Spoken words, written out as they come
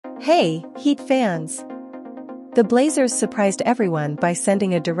Hey, Heat fans! The Blazers surprised everyone by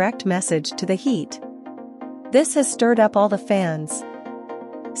sending a direct message to the Heat. This has stirred up all the fans.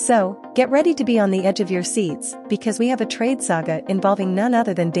 So, get ready to be on the edge of your seats, because we have a trade saga involving none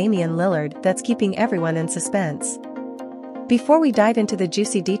other than Damian Lillard that's keeping everyone in suspense. Before we dive into the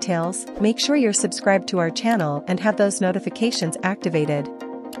juicy details, make sure you're subscribed to our channel and have those notifications activated.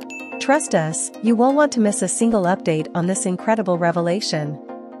 Trust us, you won't want to miss a single update on this incredible revelation.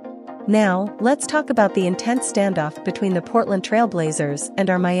 Now, let's talk about the intense standoff between the Portland Trail Blazers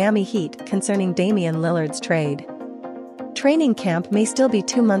and our Miami Heat concerning Damian Lillard's trade. Training camp may still be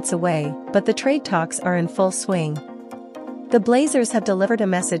 2 months away, but the trade talks are in full swing. The Blazers have delivered a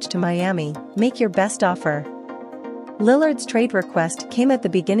message to Miami: make your best offer. Lillard's trade request came at the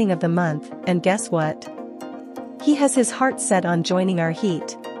beginning of the month, and guess what? He has his heart set on joining our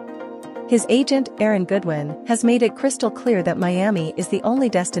Heat. His agent, Aaron Goodwin, has made it crystal clear that Miami is the only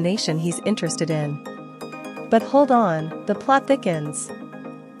destination he's interested in. But hold on, the plot thickens.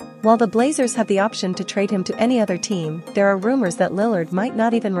 While the Blazers have the option to trade him to any other team, there are rumors that Lillard might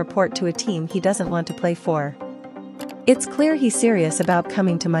not even report to a team he doesn't want to play for. It's clear he's serious about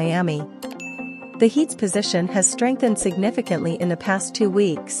coming to Miami. The Heat's position has strengthened significantly in the past 2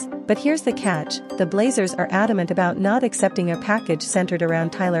 weeks, but here's the catch: the Blazers are adamant about not accepting a package centered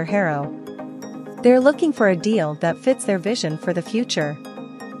around Tyler Herro. They're looking for a deal that fits their vision for the future.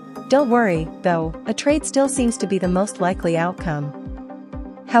 Don't worry, though, a trade still seems to be the most likely outcome.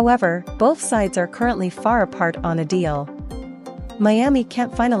 However, both sides are currently far apart on a deal. Miami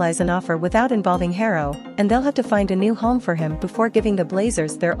can't finalize an offer without involving Herro, and they'll have to find a new home for him before giving the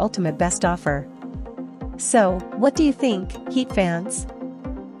Blazers their ultimate best offer. So, what do you think, Heat fans?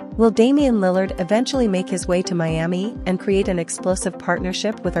 Will Damian Lillard eventually make his way to Miami and create an explosive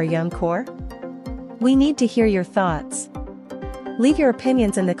partnership with our young core? We need to hear your thoughts. Leave your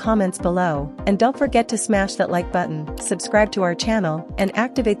opinions in the comments below, and don't forget to smash that like button, subscribe to our channel, and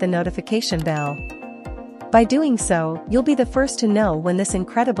activate the notification bell. By doing so, you'll be the first to know when this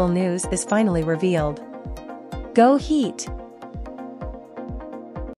incredible news is finally revealed. Go Heat!